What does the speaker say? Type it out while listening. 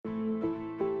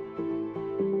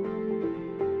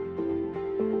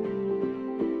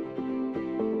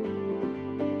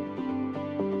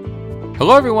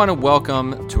Hello, everyone, and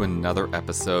welcome to another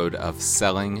episode of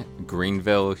Selling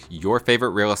Greenville, your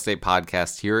favorite real estate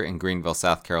podcast here in Greenville,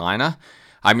 South Carolina.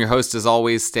 I'm your host, as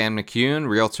always, Stan McCune,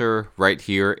 realtor right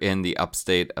here in the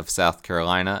upstate of South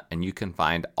Carolina, and you can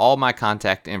find all my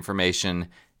contact information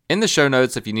in the show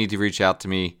notes if you need to reach out to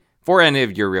me for any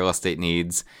of your real estate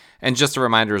needs. And just a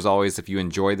reminder, as always, if you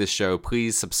enjoy this show,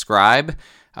 please subscribe.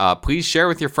 Please share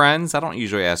with your friends. I don't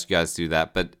usually ask you guys to do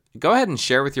that, but go ahead and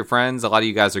share with your friends. A lot of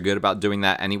you guys are good about doing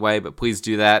that anyway, but please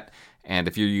do that. And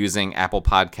if you're using Apple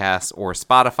Podcasts or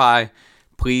Spotify,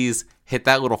 please hit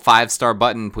that little 5-star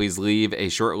button. Please leave a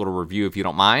short little review if you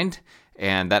don't mind.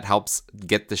 And that helps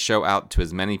get the show out to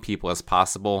as many people as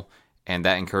possible. And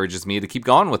that encourages me to keep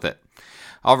going with it.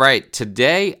 All right,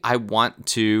 today I want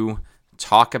to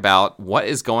talk about what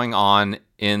is going on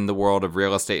in the world of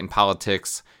real estate and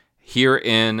politics here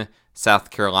in South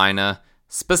Carolina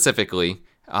specifically.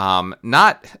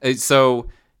 So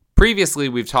previously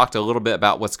we've talked a little bit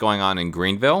about what's going on in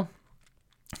Greenville.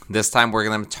 This time we're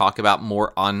going to talk about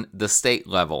more on the state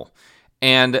level.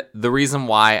 And the reason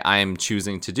why I'm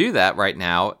choosing to do that right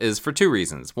now is for two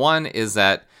reasons. One is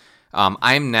that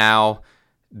I'm now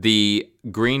the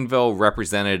Greenville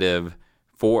representative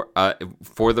for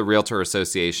the Realtor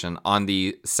Association on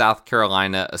the South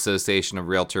Carolina Association of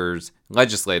Realtors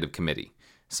Legislative Committee.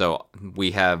 So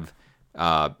we have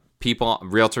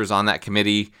realtors on that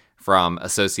committee from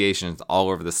associations all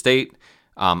over the state.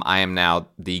 I am now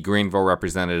the Greenville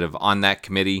representative on that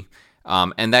committee.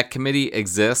 And that committee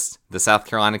exists, the South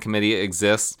Carolina committee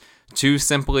exists to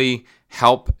simply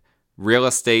help real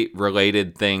estate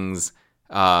related things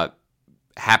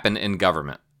happen in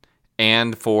government,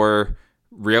 and for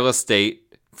real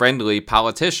estate friendly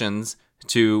politicians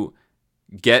to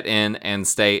get in and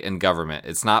stay in government.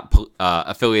 It's not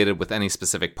affiliated with any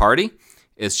specific party.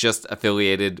 It's just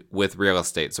affiliated with real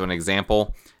estate. So an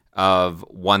example of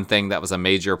one thing that was a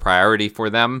major priority for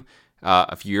them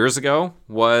a few years ago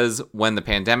was when the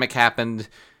pandemic happened.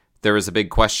 There was a big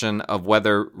question of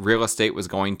whether real estate was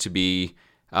going to be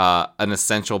an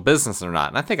essential business or not.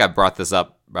 And I think I brought this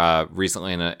up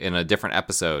recently in a different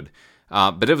episode.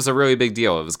 But it was a really big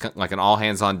deal. It was like an all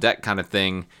hands on deck kind of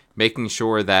thing, making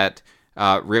sure that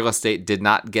real estate did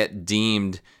not get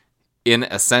deemed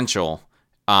inessential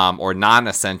or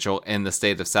non-essential in the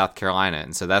state of South Carolina.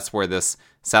 And so that's where this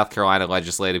South Carolina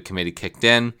Legislative Committee kicked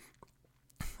in,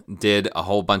 did a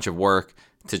whole bunch of work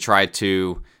to try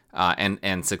to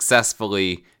and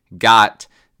successfully got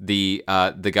the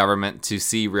government to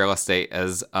see real estate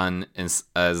as an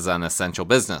essential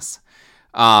business.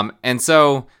 And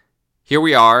so here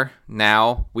we are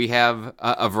now. We have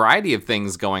a variety of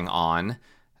things going on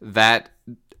that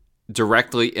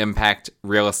directly impact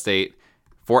real estate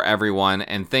for everyone,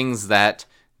 and things that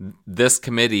this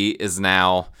committee is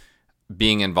now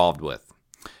being involved with.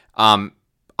 On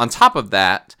top of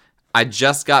that, I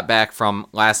just got back from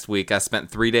last week. I spent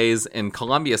 3 days in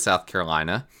Columbia, South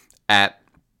Carolina at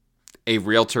a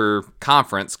realtor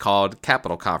conference called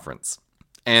Capital Conference.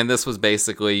 And this was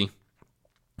basically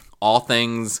all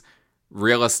things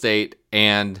real estate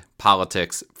and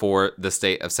politics for the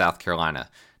state of South Carolina.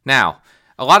 Now,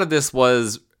 a lot of this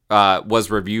was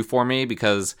review for me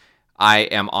because I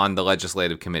am on the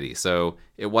legislative committee. So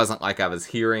it wasn't like I was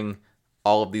hearing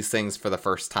all of these things for the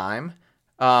first time.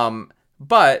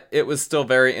 But it was still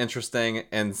very interesting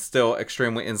and still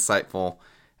extremely insightful.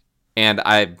 And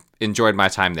I enjoyed my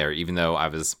time there, even though I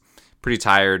was pretty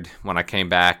tired when I came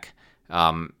back.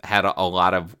 Had a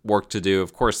lot of work to do.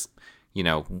 Of course, you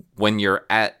know, when you're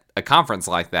at a conference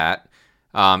like that,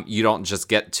 you don't just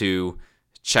get to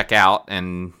check out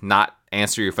and not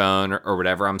answer your phone or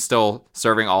whatever. I'm still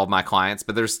serving all of my clients,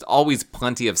 but there's always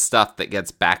plenty of stuff that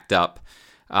gets backed up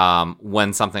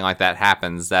when something like that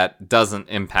happens that doesn't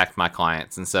impact my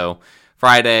clients. And so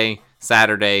Friday,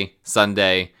 Saturday,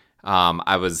 Sunday,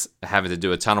 I was having to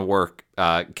do a ton of work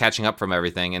catching up from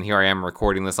everything. And here I am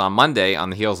recording this on Monday on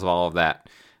the heels of all of that.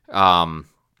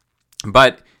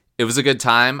 But it was a good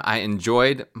time. I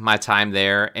enjoyed my time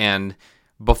there. And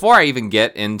before I even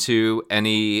get into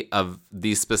any of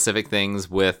these specific things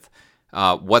with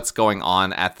what's going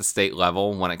on at the state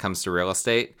level when it comes to real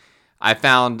estate, I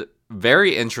found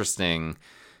very interesting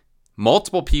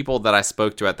multiple people that I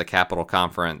spoke to at the Capital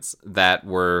Conference that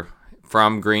were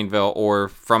from Greenville or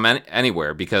from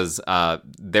anywhere, because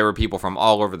there were people from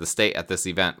all over the state at this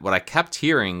event. What I kept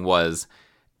hearing was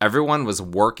everyone was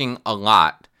working a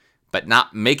lot, but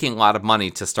not making a lot of money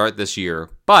to start this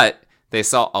year, but they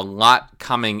saw a lot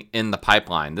coming in the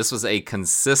pipeline. This was a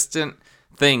consistent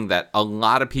thing that a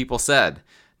lot of people said.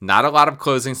 Not a lot of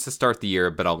closings to start the year,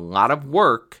 but a lot of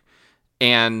work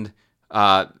and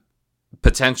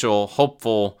potential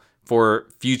hopeful for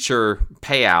future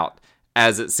payout,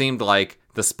 as it seemed like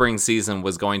the spring season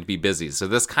was going to be busy. So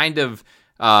this kind of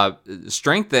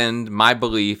strengthened my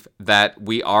belief that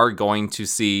we are going to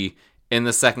see in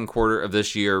the second quarter of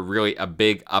this year really a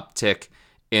big uptick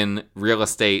in real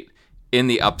estate in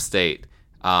the upstate.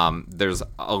 There's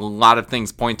a lot of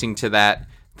things pointing to that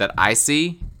I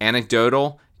see,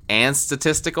 anecdotal and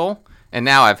statistical. And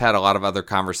now I've had a lot of other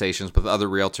conversations with other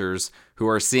realtors who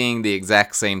are seeing the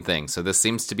exact same thing. So this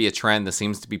seems to be a trend. This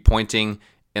seems to be pointing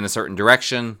in a certain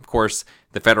direction. Of course,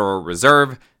 the Federal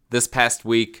Reserve this past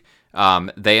week,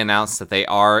 they announced that they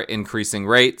are increasing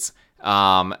rates.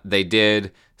 They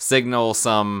did signal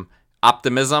some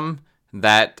optimism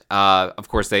that, of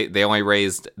course, they only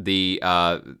raised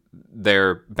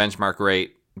their benchmark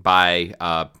rate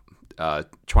by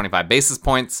 25 basis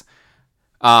points.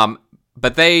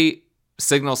 But they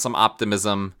signal some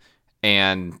optimism,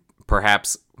 and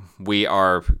perhaps we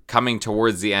are coming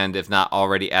towards the end, if not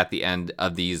already at the end,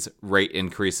 of these rate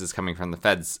increases coming from the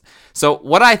Feds. So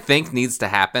what I think needs to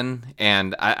happen,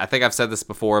 and I think I've said this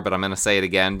before, but I'm going to say it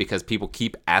again because people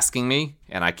keep asking me,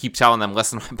 and I keep telling them,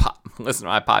 listen to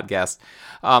my podcast.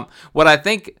 What I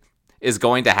think is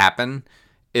going to happen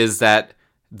is that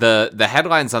the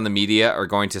headlines on the media are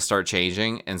going to start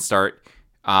changing and start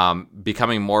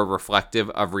becoming more reflective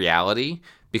of reality,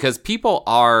 because people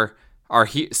are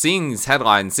seeing these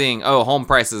headlines, seeing, oh, home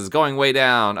prices going way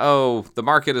down, oh, the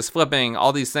market is flipping,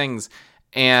 all these things,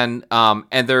 and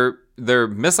they're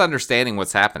misunderstanding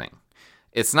what's happening.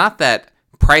 It's not that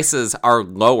prices are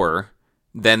lower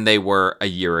than they were a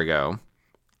year ago,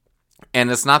 and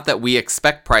it's not that we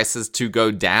expect prices to go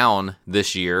down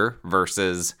this year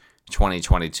versus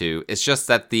 2022. It's just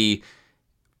that the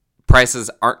prices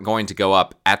aren't going to go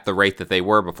up at the rate that they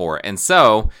were before. And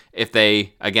so if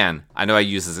they, again, I know I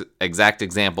used this exact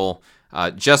example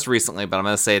just recently, but I'm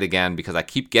going to say it again because I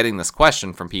keep getting this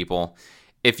question from people.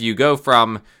 If you go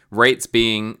from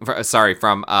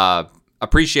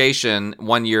appreciation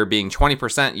one year being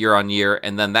 20% year on year,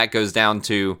 and then that goes down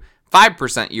to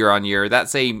 5% year on year,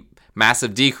 that's a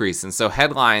massive decrease. And so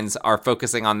headlines are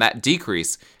focusing on that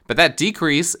decrease, but that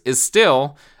decrease is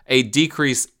still a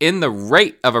decrease in the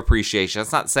rate of appreciation.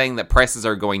 It's not saying that prices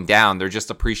are going down. They're just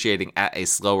appreciating at a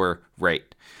slower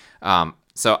rate.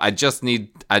 So I just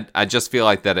feel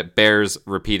like that it bears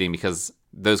repeating because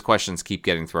those questions keep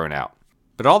getting thrown out.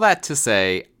 But all that to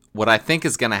say, what I think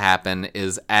is going to happen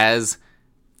is as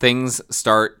things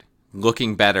start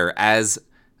looking better, as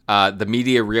the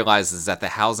media realizes that the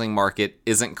housing market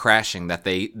isn't crashing, that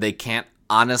they can't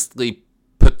honestly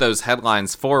put those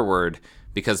headlines forward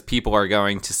because people are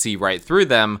going to see right through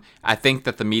them, I think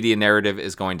that the media narrative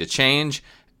is going to change,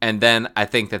 and then I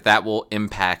think that will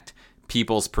impact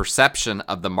people's perception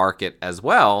of the market as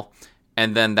well,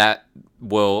 and then that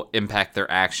will impact their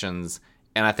actions,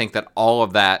 and I think that all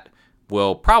of that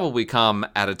will probably come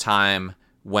at a time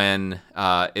when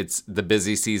it's the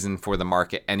busy season for the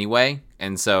market anyway,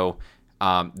 and so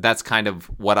that's kind of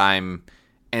what I'm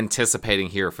anticipating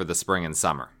here for the spring and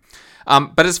summer.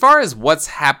 But as far as what's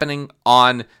happening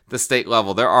on the state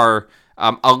level, there are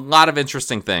a lot of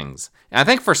interesting things. And I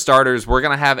think for starters, we're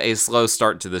going to have a slow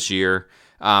start to this year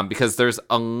because there's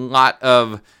a lot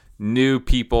of new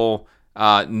people,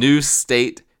 new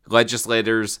state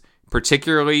legislators,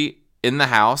 particularly in the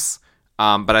House,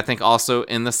 but I think also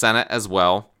in the Senate as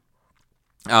well.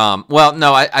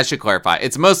 I should clarify.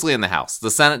 It's mostly in the House. The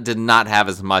Senate did not have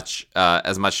as much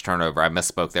turnover. I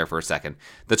misspoke there for a second.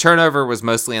 The turnover was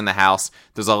mostly in the House.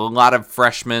 There's a lot of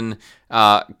freshman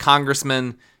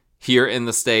congressmen here in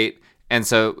the state, and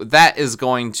so that is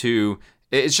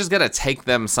it's just going to take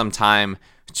them some time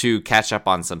to catch up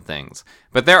on some things.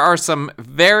 But there are some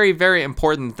very, very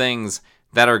important things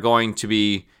that are going to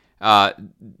be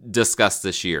discussed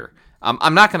this year.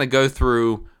 I'm not going to go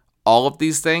through all of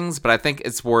these things, but I think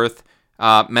it's worth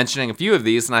mentioning a few of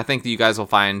these, and I think that you guys will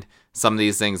find some of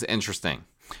these things interesting.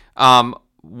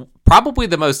 Probably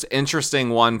the most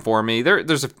interesting one for me,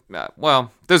 there's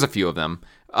a few of them,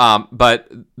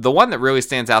 but the one that really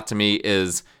stands out to me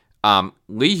is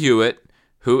Lee Hewitt,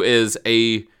 who is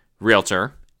a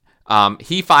realtor.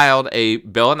 He filed a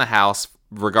bill in the House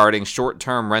regarding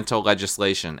short-term rental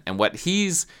legislation, and what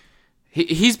he's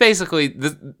basically,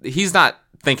 he's not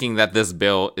thinking that this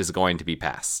bill is going to be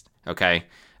passed, okay?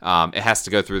 It has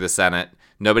to go through the Senate.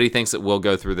 Nobody thinks it will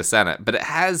go through the Senate, but it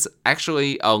has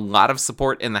actually a lot of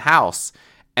support in the House.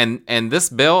 And this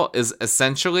bill is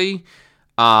essentially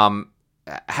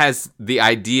has the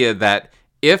idea that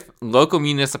if local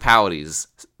municipalities,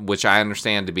 which I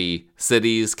understand to be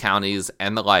cities, counties,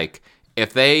 and the like,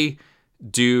 if they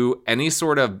do any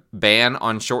sort of ban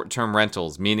on short-term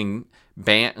rentals, meaning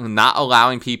not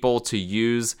allowing people to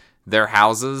use their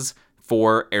houses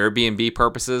for Airbnb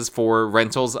purposes for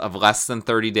rentals of less than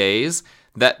 30 days,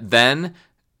 then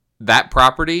that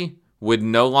property would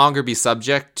no longer be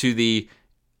subject to the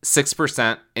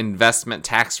 6% investment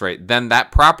tax rate. Then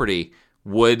that property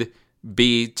would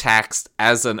be taxed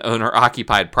as an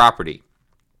owner-occupied property.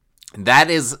 That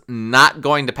is not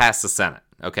going to pass the Senate,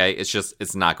 okay?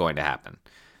 It's not going to happen.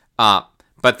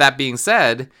 But that being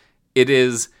said, it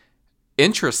is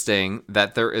interesting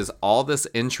that there is all this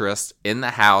interest in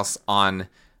the House on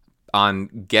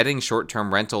getting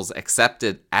short-term rentals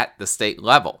accepted at the state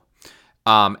level.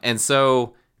 And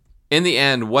so in the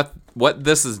end, what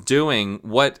this is doing,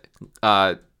 what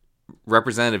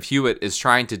Representative Hewitt is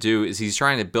trying to do is he's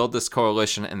trying to build this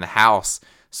coalition in the House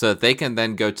so that they can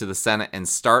then go to the Senate and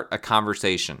start a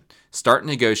conversation, start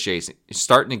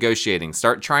negotiating,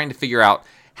 start trying to figure out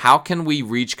how can we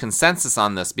reach consensus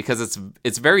on this, because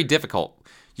it's very difficult.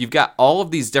 You've got all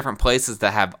of these different places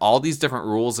that have all these different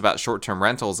rules about short-term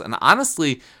rentals, and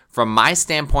honestly, from my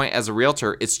standpoint as a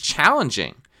realtor, it's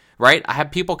challenging, right? I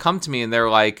have people come to me and they're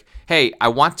like, hey, I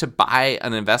want to buy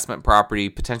an investment property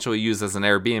potentially used as an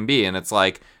Airbnb. And it's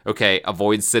like, okay,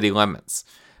 avoid city limits.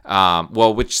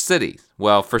 Well, which city?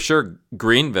 Well, for sure,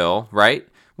 Greenville, right?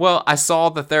 Well, I saw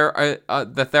that there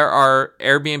are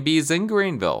Airbnbs in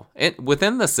Greenville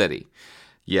within the city.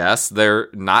 Yes, they're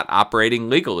not operating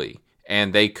legally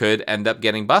and they could end up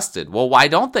getting busted. Well, why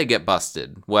don't they get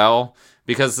busted? Well,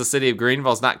 because the city of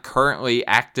Greenville is not currently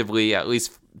actively, at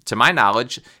least to my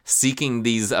knowledge, seeking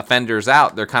these offenders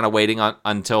out. They're kind of waiting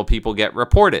until people get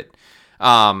reported.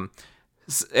 Well,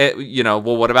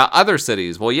 what about other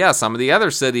cities? Well, yeah, some of the other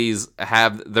cities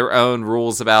have their own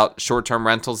rules about short-term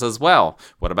rentals as well.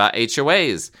 What about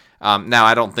HOAs? Now,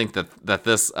 I don't think that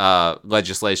this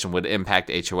legislation would impact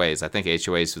HOAs. I think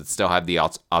HOAs would still have the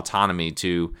autonomy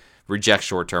to reject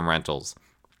short-term rentals.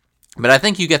 But I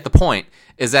think you get the point,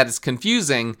 is that it's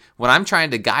confusing when I'm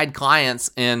trying to guide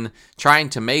clients in trying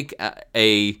to make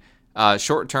a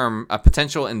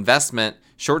potential investment,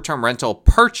 short-term rental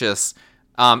purchase.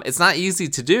 It's not easy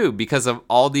to do because of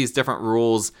all these different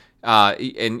rules,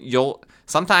 and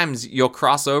sometimes you'll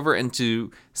cross over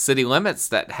into city limits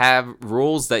that have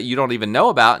rules that you don't even know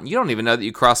about, and you don't even know that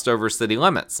you crossed over city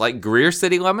limits. Like Greer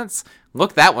city limits,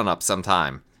 look that one up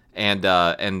sometime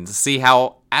and see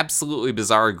how absolutely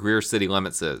bizarre Greer city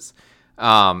limits is.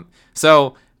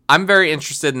 So I'm very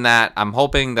interested in that. I'm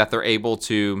hoping that they're able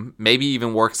to maybe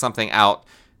even work something out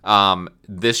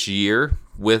this year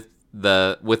with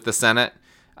the Senate.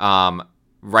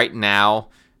 Right now,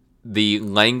 the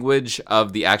language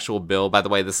of the actual bill, by the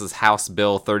way, this is House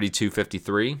Bill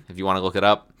 3253, if you want to look it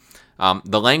up.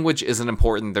 The language isn't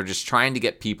important. They're just trying to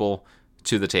get people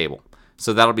to the table.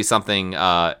 So that'll be something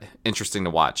interesting to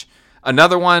watch.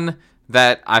 Another one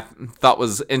that I thought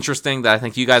was interesting, that I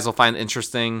think you guys will find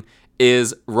interesting,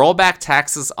 is rollback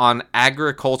taxes on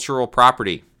agricultural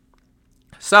property.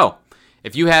 So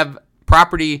if you have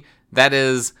property that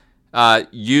is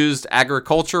used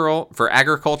for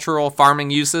agricultural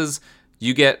farming uses,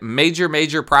 you get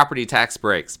major property tax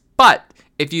breaks. But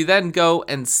if you then go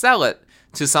and sell it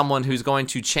to someone who's going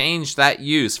to change that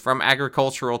use from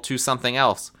agricultural to something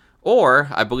else, or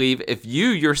I believe if you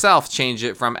yourself change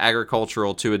it from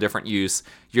agricultural to a different use,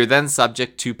 you're then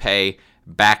subject to pay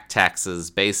back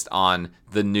taxes based on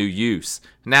the new use.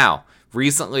 Now,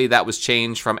 recently that was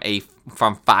changed from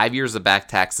 5 years of back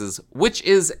taxes, which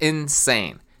is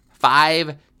insane.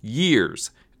 5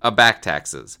 years of back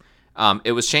taxes.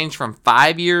 It was changed from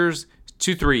 5 years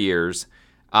to 3 years,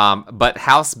 but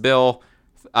House Bill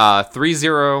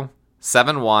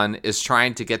 3071 is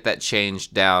trying to get that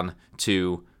changed down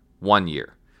to 1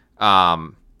 year.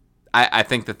 I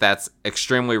think that that's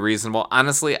extremely reasonable.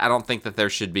 Honestly, I don't think that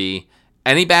there should be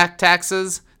any back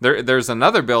taxes. There's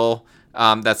another bill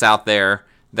that's out there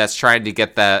that's trying to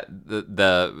get the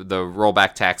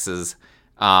rollback taxes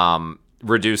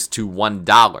reduced to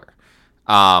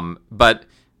 $1. But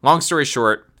long story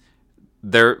short,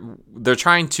 they're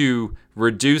trying to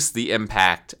reduce the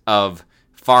impact of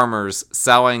farmers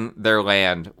selling their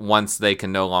land once they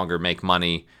can no longer make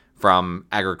money from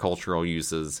agricultural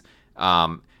uses.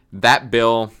 That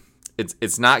bill,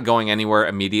 it's not going anywhere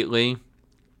immediately,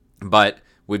 but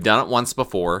we've done it once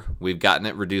before. We've gotten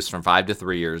it reduced from 5 to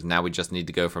 3 years. Now we just need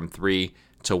to go from 3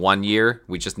 to 1 year.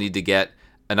 We just need to get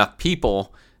enough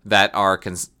people that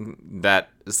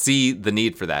see the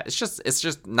need for that. It's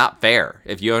just not fair.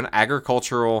 If you own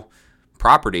agricultural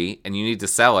property and you need to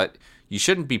sell it, you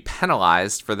shouldn't be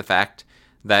penalized for the fact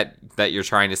that you're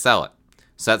trying to sell it.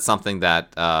 So that's something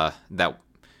that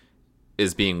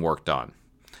is being worked on.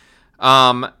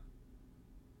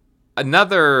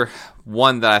 Another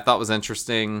one that I thought was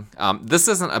interesting, this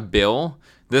isn't a bill.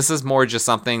 This is more just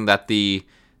something that the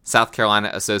South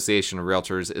Carolina Association of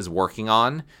Realtors is working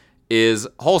on, is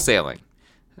wholesaling.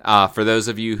 For those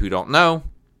of you who don't know,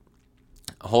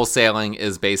 wholesaling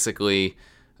is basically,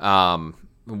 some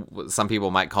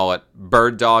people might call it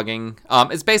bird dogging.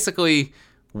 It's basically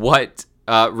what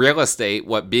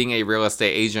what being a real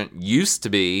estate agent used to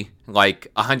be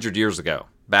like 100 years ago,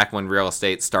 back when real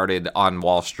estate started on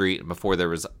Wall Street, before there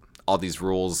was all these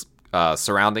rules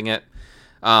surrounding it.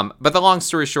 But the long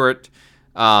story short,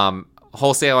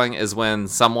 wholesaling is when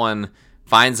someone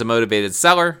finds a motivated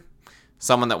seller,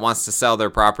 someone that wants to sell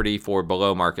their property for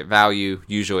below market value.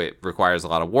 Usually it requires a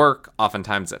lot of work.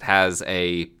 Oftentimes it has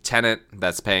a tenant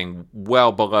that's paying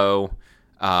well below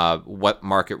what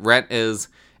market rent is.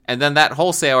 And then that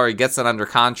wholesaler gets it under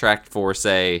contract for,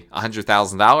 say,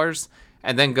 $100,000,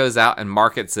 and then goes out and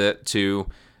markets it to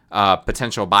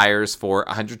potential buyers for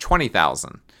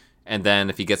 $120,000. And then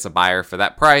if he gets a buyer for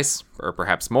that price, or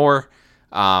perhaps more,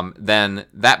 then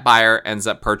that buyer ends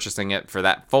up purchasing it for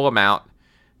that full amount.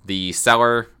 The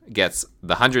seller gets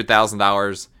the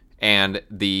 $100,000, and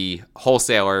the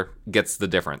wholesaler gets the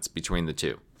difference between the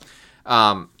two.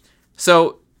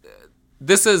 So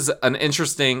this is an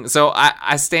interesting,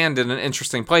 I stand in an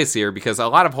interesting place here, because a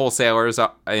lot of wholesalers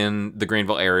in the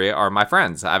Greenville area are my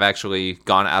friends. I've actually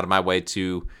gone out of my way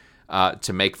to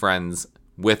make friends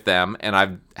with them, and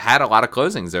I've had a lot of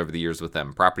closings over the years with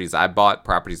them. Properties I bought,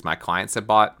 properties my clients have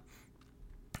bought.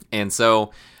 And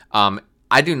so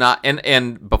I do not,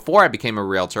 and before I became a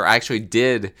realtor, I actually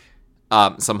did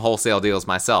some wholesale deals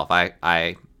myself.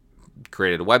 I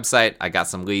created a website, I got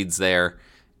some leads there,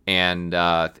 and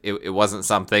it wasn't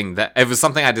something that, it was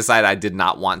something I decided I did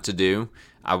not want to do.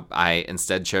 I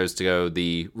instead chose to go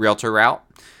the realtor route.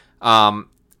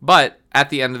 But at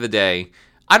the end of the day,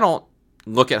 I don't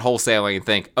look at wholesaling and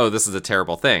think, oh, this is a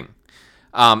terrible thing.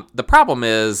 The problem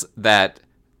is that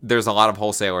there's a lot of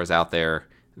wholesalers out there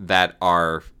that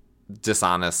are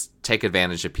dishonest, take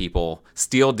advantage of people,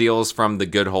 steal deals from the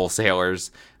good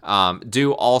wholesalers,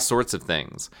 do all sorts of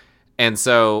things. And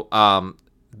so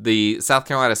the South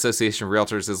Carolina Association of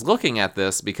Realtors is looking at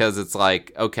this, because it's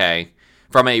like, okay,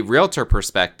 from a realtor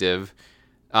perspective,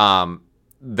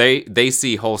 they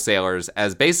see wholesalers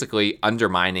as basically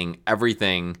undermining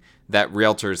everything that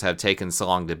realtors have taken so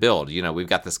long to build. You know, we've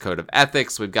got this code of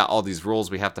ethics, we've got all these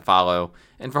rules we have to follow.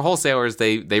 And for wholesalers,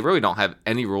 they really don't have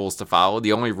any rules to follow.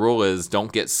 The only rule is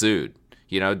don't get sued.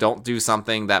 You know, don't do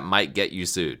something that might get you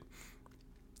sued.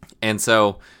 And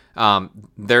so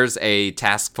there's a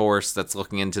task force that's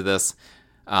looking into this.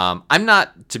 I'm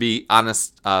not, to be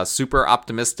honest, super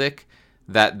optimistic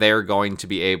that they're going to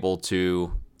be able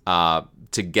to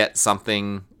get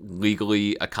something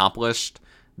legally accomplished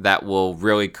that will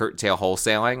really curtail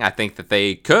wholesaling. I think that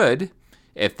they could,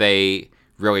 if they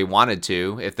really wanted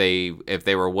to, if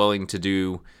they were willing to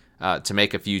do to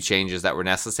make a few changes that were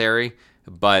necessary.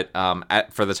 But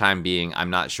for the time being,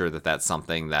 I'm not sure that that's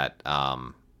something that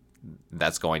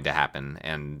that's going to happen,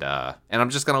 and I'm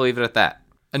just going to leave it at that.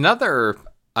 Another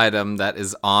item that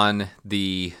is on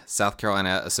the South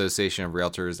Carolina Association of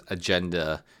Realtors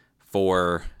agenda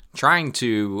for trying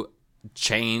to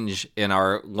change in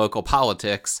our local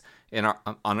politics, in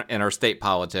our state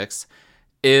politics,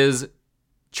 is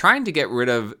trying to get rid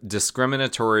of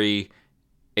discriminatory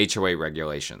HOA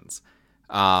regulations.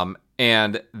 And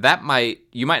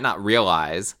you might not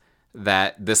realize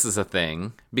that this is a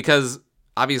thing, because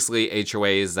obviously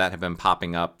HOAs that have been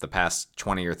popping up the past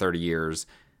 20 or 30 years,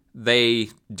 they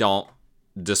don't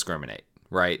discriminate,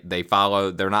 right?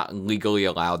 They're not legally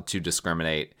allowed to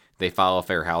discriminate. They follow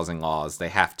fair housing laws. They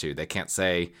have to. They can't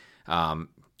say,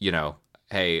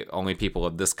 hey, only people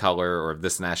of this color or of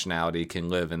this nationality can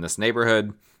live in this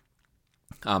neighborhood.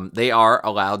 They are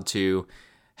allowed to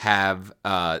have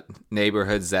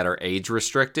neighborhoods that are age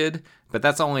restricted, but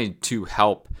that's only to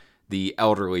help the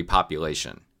elderly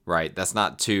population, right? That's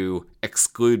not to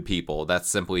exclude people. That's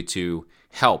simply to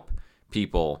help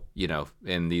people,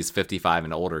 in these 55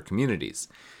 and older communities.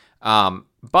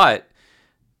 But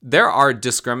there are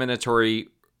discriminatory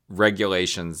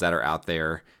regulations that are out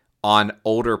there on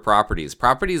older properties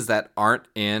that aren't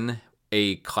in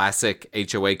a classic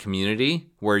HOA community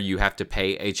where you have to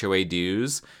pay HOA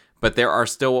dues, but there are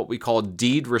still what we call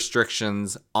deed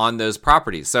restrictions on those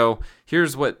properties. So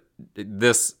here's what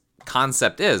this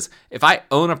concept is. If I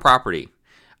own a property,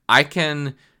 I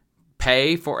can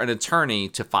pay for an attorney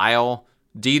to file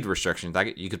deed restrictions.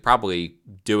 You could probably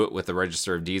do it with the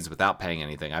Register of Deeds without paying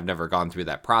anything. I've never gone through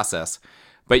that process.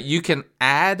 But you can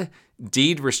add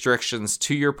deed restrictions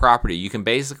to your property. You can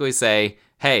basically say,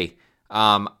 hey,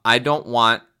 I don't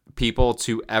want people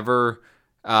to ever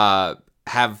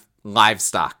have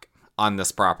livestock on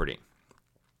this property.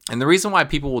 And the reason why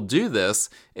people will do this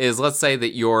is, let's say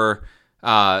that you've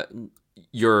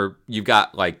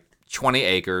got like 20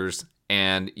 acres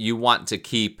and you want to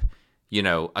keep,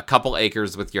 a couple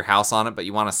acres with your house on it, but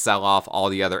you want to sell off all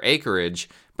the other acreage,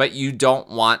 but you don't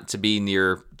want to be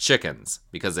near chickens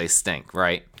because they stink,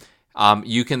 right?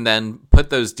 You can then put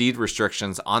those deed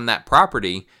restrictions on that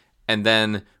property, and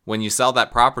then when you sell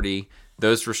that property,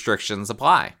 those restrictions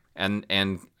apply and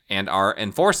are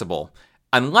enforceable,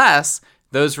 unless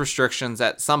those restrictions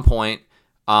at some point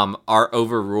are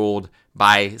overruled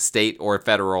by state or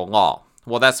federal law.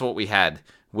 Well, that's what we had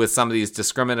with some of these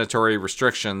discriminatory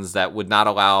restrictions that would not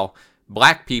allow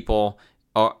black people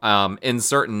in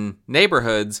certain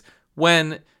neighborhoods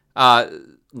when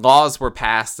laws were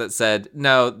passed that said,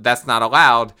 no, that's not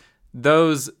allowed.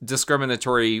 Those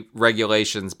discriminatory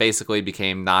regulations basically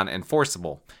became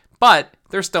non-enforceable, but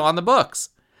they're still on the books.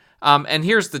 And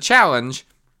here's the challenge,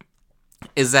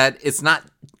 is that it's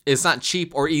not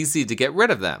cheap or easy to get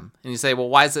rid of them. And you say, well,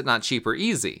 why is it not cheap or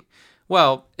easy?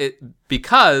 Well,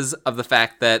 because of the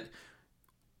fact that,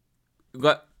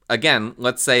 again,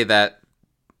 let's say that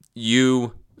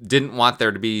you didn't want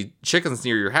there to be chickens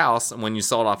near your house, and when you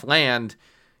sold off land,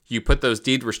 you put those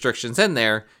deed restrictions in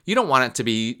there. You don't want it to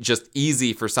be just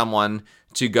easy for someone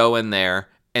to go in there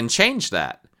and change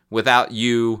that without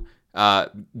you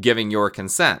giving your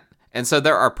consent. And so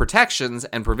there are protections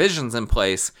and provisions in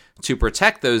place to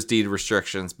protect those deed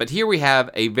restrictions. But here we have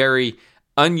a very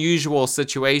unusual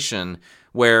situation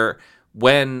where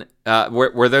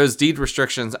where those deed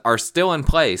restrictions are still in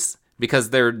place because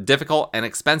they're difficult and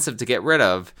expensive to get rid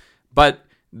of, but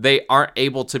they aren't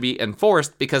able to be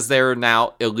enforced because they're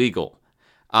now illegal.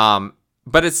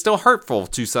 But it's still hurtful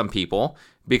to some people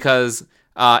because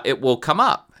it will come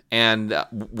up. And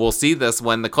we'll see this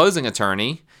when the closing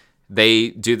attorney, they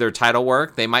do their title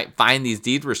work. They might find these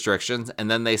deed restrictions and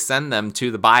then they send them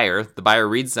to the buyer. The buyer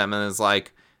reads them and is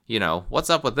like, what's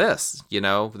up with this?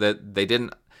 That they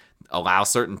didn't allow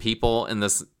certain people in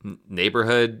this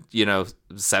neighborhood,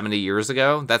 70 years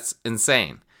ago. That's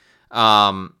insane.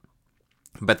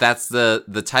 But that's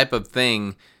the type of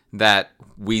thing that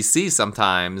we see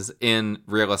sometimes in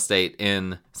real estate,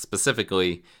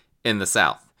 specifically in the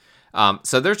South.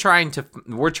 So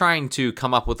we're trying to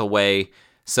come up with a way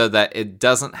so that it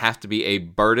doesn't have to be a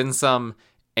burdensome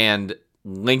and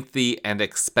lengthy and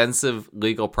expensive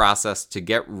legal process to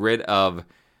get rid of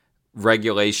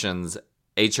regulations,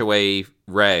 HOA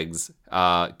regs,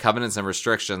 covenants and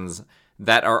restrictions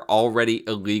that are already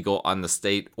illegal on the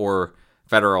state or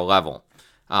federal level.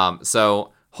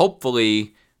 So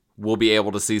hopefully we'll be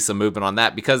able to see some movement on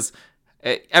that because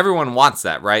everyone wants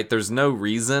that, right? There's no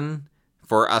reason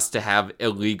for us to have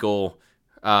illegal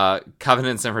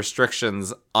covenants and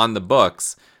restrictions on the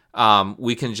books.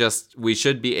 We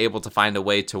should be able to find a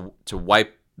way to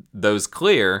wipe those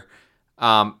clear,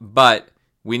 but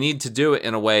we need to do it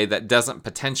in a way that doesn't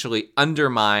potentially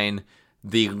undermine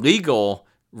the legal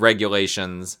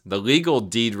regulations, the legal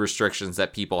deed restrictions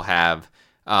that people have,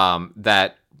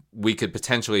 that we could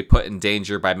potentially put in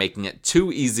danger by making it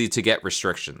too easy to get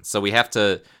restrictions. So we have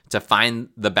to find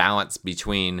the balance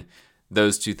between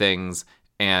those two things,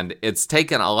 and it's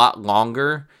taken a lot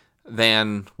longer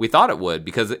than we thought it would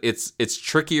because it's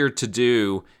trickier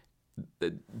to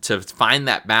find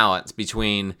that balance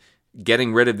between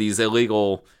getting rid of these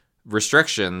illegal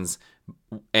restrictions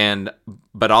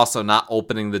but also not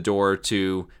opening the door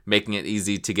to making it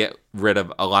easy to get rid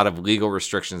of a lot of legal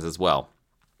restrictions as well.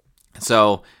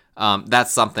 So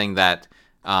that's something that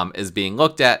is being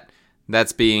looked at,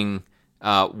 that's being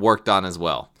worked on as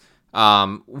well.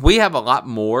 We have a lot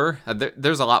more.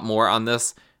 There's a lot more on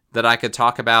this that I could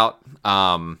talk about.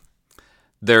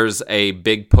 There's a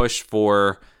big push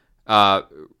for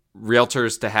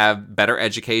realtors to have better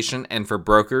education and for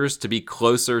brokers to be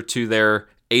closer to their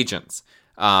agents.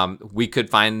 We could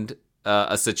find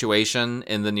a situation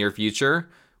in the near future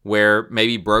where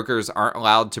maybe brokers aren't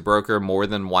allowed to broker more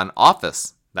than one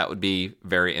office. That would be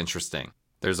very interesting.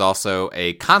 There's also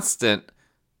a constant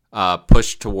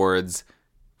push towards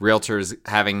realtors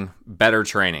having better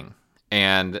training.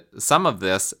 And some of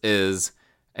this is,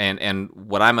 and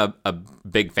what I'm a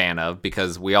big fan of,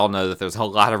 because we all know that there's a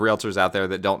lot of realtors out there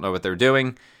that don't know what they're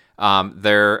doing.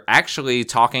 They're actually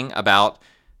talking about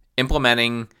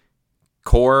implementing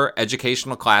core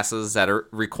educational classes that are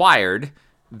required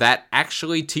that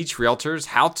actually teach realtors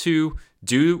how to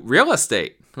do real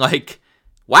estate. Like,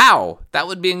 wow, that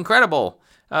would be incredible.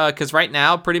 Because right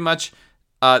now, pretty much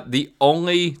the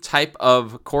only type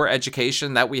of core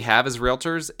education that we have as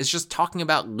realtors is just talking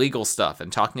about legal stuff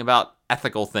and talking about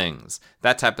ethical things,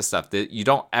 that type of stuff. That you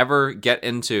don't ever get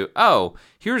into, oh,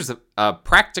 here's a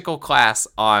practical class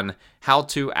on how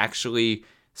to actually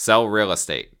sell real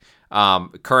estate.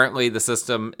 Currently, the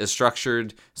system is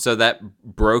structured so that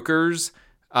brokers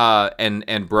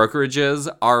and brokerages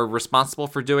are responsible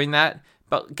for doing that.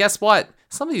 But guess what?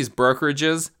 Some of these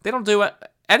brokerages, they don't do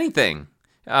anything.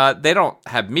 They don't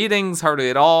have meetings hardly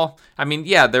at all. I mean,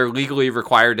 yeah, they're legally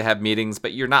required to have meetings,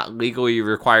 but you're not legally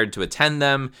required to attend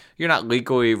them. You're not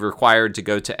legally required to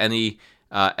go to any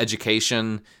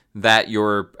education that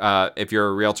if you're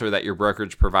a realtor, that your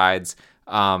brokerage provides.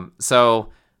 So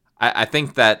I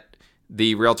think that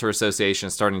the Realtor Association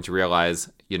is starting to realize,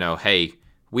 hey,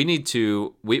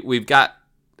 we've got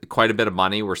quite a bit of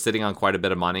money. We're sitting on quite a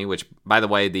bit of money, which, by the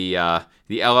way, the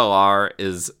LLR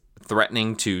is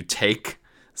threatening to take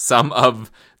some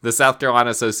of the South Carolina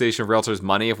Association of Realtors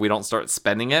money if we don't start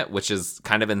spending it, which is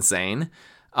kind of insane.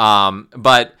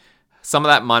 But some of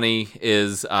that money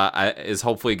is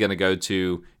hopefully going to go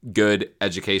to good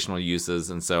educational uses,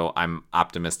 and so I'm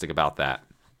optimistic about that.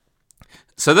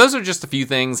 So those are just a few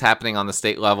things happening on the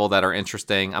state level that are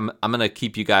interesting. I'm going to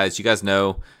keep you guys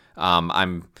know,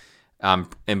 I'm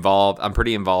involved. I'm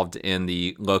pretty involved in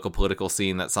the local political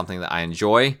scene. That's something that I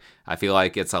enjoy. I feel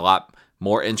like it's a lot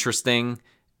more interesting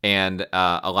and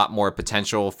a lot more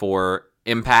potential for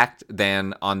impact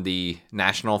than on the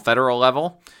national federal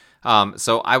level.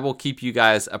 So I will keep you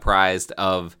guys apprised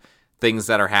of things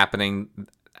that are happening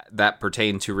that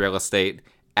pertain to real estate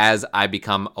as I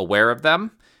become aware of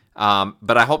them.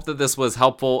 But I hope that this was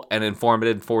helpful and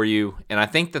informative for you. And I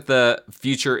think that the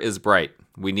future is bright.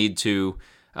 We need to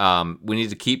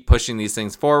keep pushing these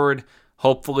things forward.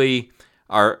 Hopefully,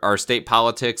 our state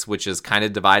politics, which is kind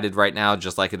of divided right now,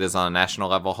 just like it is on a national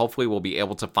level, hopefully we'll be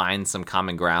able to find some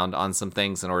common ground on some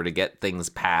things in order to get things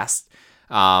passed.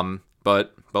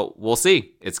 But we'll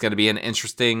see. It's going to be an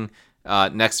interesting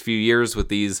next few years with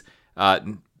these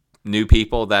new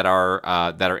people that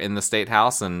are in the state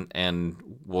house, and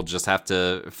we'll just have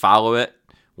to follow it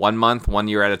 1 month, 1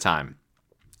 year at a time.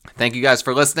 Thank you guys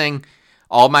for listening.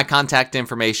 All my contact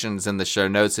information is in the show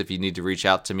notes if you need to reach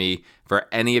out to me for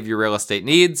any of your real estate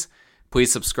needs.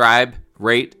 Please subscribe,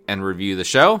 rate, and review the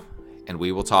show, and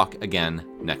we will talk again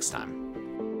next time.